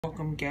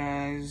Welcome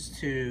guys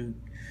to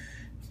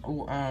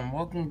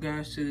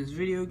this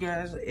video,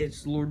 guys.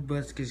 It's Lord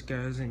Buskus,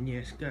 guys, and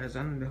yes guys,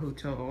 I'm in the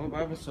hotel all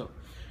by myself.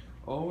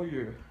 Oh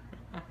yeah.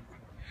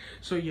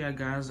 So yeah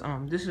guys,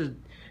 this is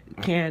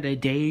Canada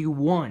day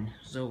 1,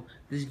 so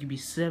this is gonna be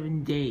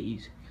 7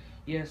 days.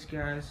 Yes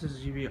guys, this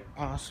is gonna be an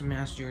awesome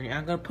ass journey.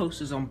 I'm gonna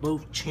post this on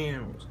both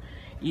channels.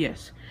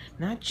 Yes,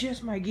 not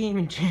just my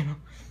gaming channel,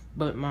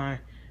 but my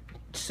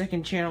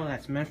second channel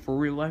that's meant for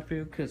real life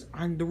video, because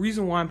the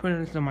reason why I'm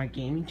putting this on my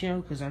gaming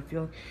channel, because I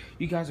feel like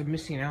you guys are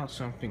missing out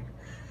something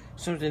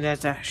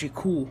that's actually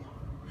cool.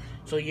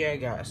 So yeah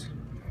guys,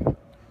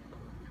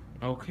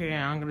 okay,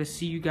 I'm gonna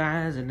see you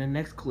guys in the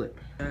next clip.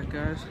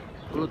 Guys,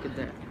 look at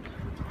that.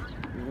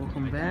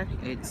 Welcome back.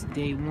 It's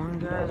day 1,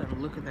 guys, and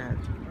look at that.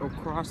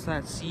 Across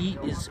that sea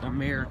is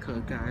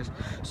America, guys.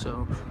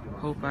 So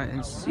hope I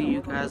can see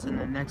you guys in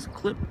the next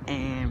clip,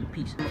 and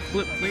peace.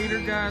 Clip later,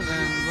 guys,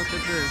 and look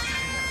at this.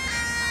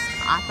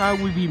 I thought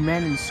it would be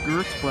men in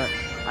skirts, but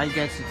I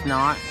guess it's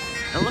not.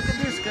 And look at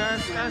this,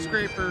 guys,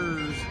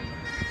 skyscrapers,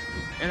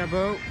 and a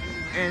boat,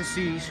 and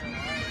seas,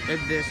 and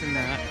this and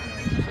that.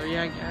 So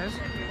yeah, guys,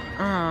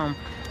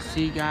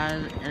 see you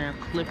guys in a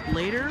clip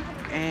later,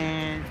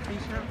 and peace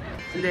out.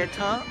 See that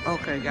top?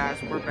 Okay, guys,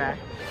 we're back.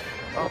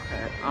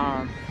 Okay,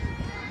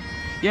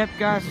 yep,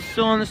 guys, it's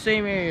still in the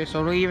same area,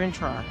 so don't even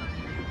try.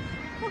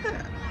 Look at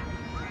that.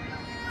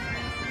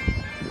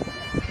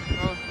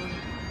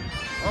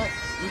 Oh,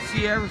 you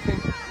see everything.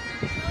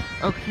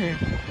 Okay,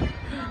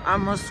 I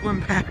must swim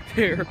back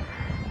there.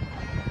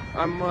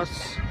 I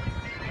must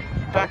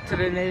back to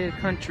the native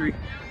country.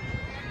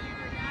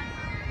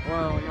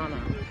 Well, no.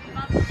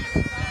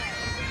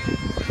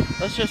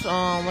 Let's just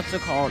what's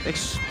it called?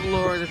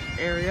 Explore this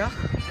area.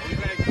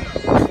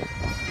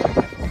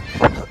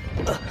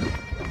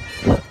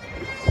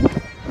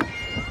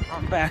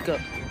 I'm back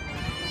up.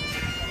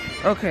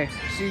 Okay,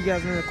 see you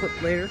guys in the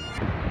clip later.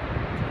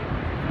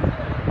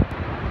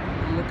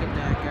 Look at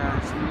that,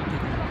 guys. Look at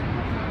that.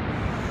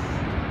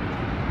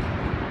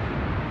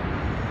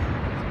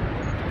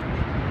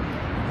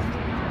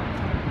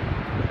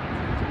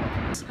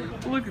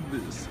 Look at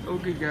this.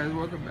 Okay guys,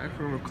 welcome back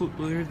from a clip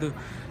later.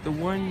 The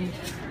one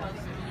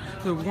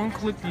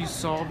clip you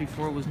saw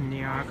before was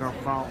Niagara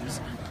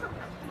Falls.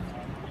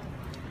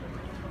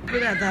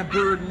 Look at that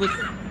bird. Look.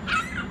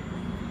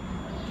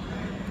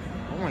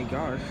 Oh my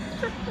gosh.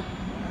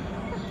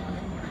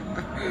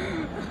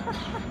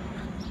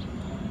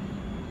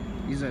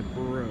 He's like,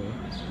 bro,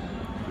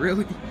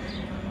 really?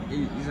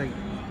 He's like,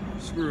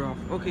 screw off.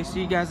 Okay, see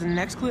you guys in the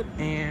next clip,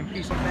 and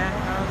peace. Back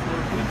out for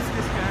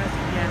this, guys.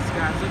 Yes,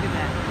 guys, look at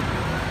that.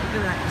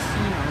 Look at that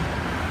casino.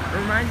 It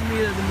reminds me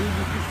of the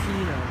movie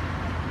Casino.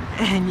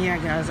 And yeah,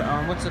 guys,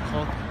 what's it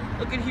called?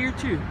 Look at here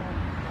too.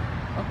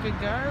 Okay,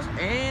 guys,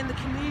 and the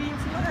Canadian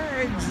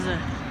flags.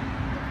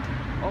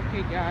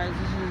 Okay, guys,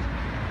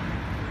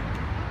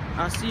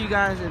 I'll see you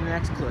guys in the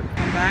next clip.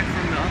 I'm back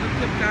from the other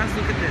clip, guys.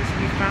 Look at this.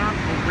 We found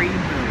a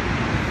rainbow.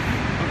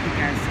 Okay,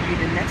 guys, see you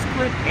in the next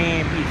clip,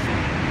 and peace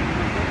out.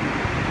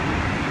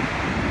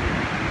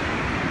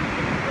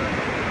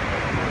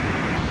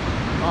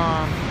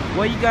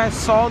 What you guys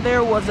saw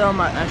there was a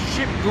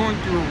ship going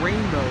through a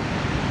rainbow.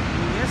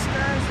 Yes,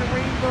 guys, the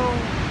rainbow.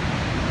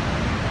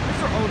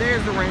 Oh,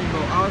 there's the rainbow.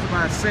 I was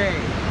about to say.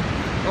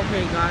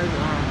 Okay, guys,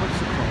 what's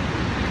it called?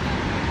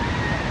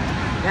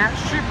 That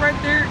ship right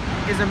there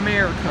is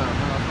America,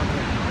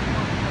 motherfucker.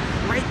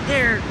 Right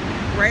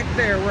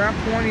there, where I'm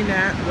pointing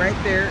at, right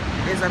there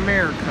is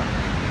America.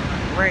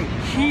 Right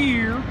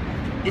here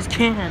is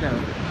Canada.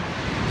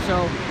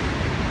 So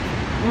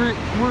we're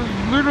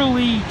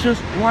literally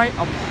just right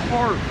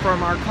apart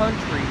from our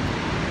country,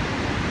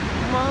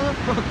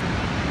 motherfucker.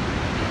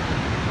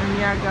 And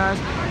yeah, guys,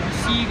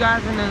 see you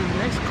guys in the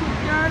next clip,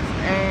 guys.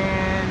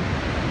 And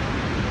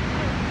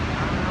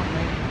I don't know,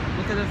 man.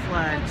 Look at the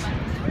flags.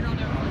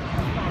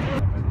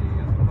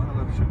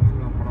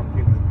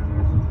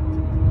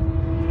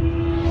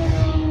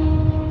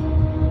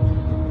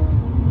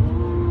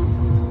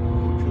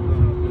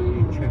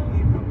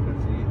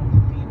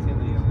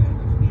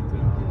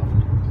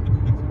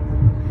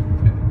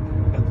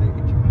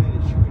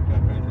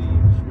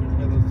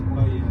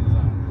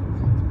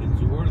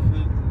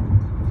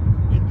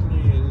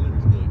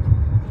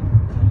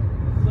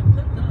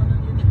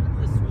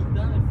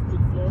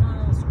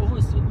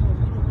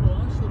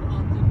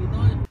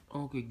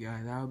 Okay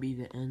guys, that'll be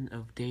the end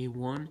of day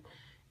 1.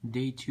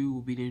 Day 2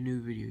 will be the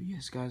new video.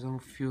 Yes guys, I don't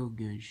feel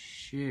good.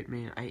 Shit,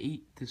 man, I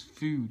ate this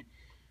food,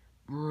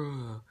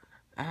 bruh.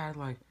 I had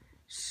like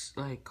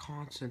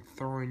constant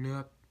throwing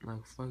up,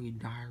 like fucking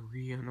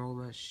diarrhea and all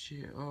that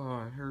shit. Oh,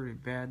 I heard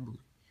it badly.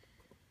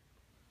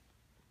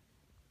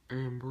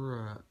 And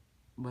bruh,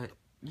 but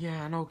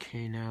yeah, I'm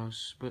okay now,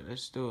 but I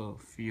still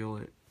feel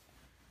it.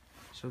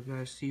 So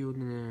guys, see you in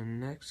the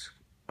next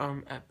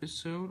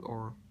episode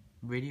or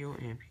video,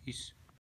 and peace.